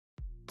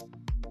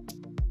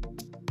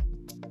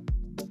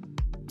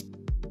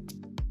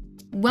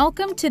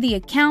Welcome to the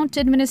Account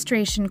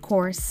Administration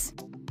course.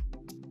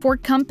 For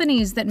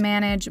companies that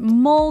manage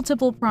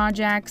multiple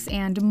projects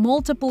and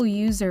multiple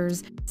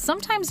users,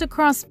 sometimes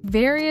across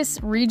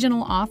various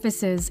regional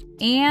offices,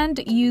 and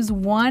use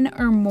one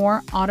or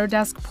more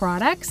Autodesk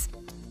products,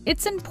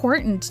 it's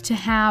important to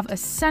have a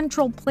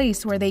central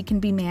place where they can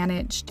be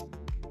managed.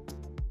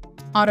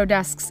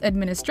 Autodesk's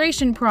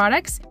administration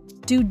products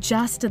do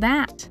just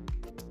that.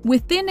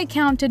 Within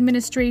account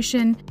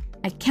administration,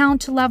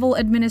 account-level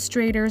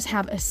administrators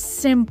have a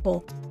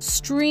simple,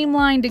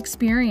 streamlined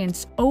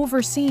experience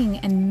overseeing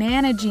and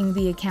managing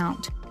the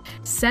account,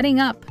 setting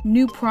up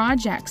new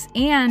projects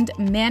and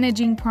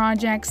managing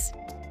projects,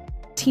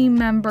 team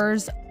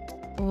members,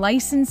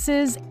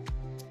 licenses,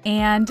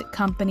 and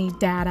company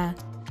data.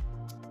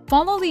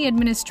 Follow the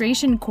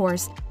administration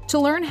course to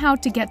learn how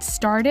to get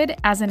started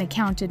as an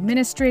account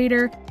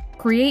administrator,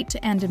 create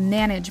and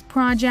manage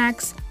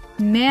projects,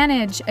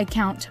 manage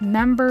account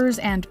members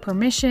and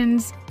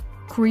permissions,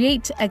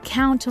 create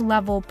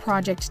account-level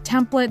project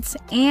templates,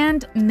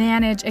 and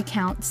manage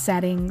account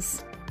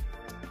settings.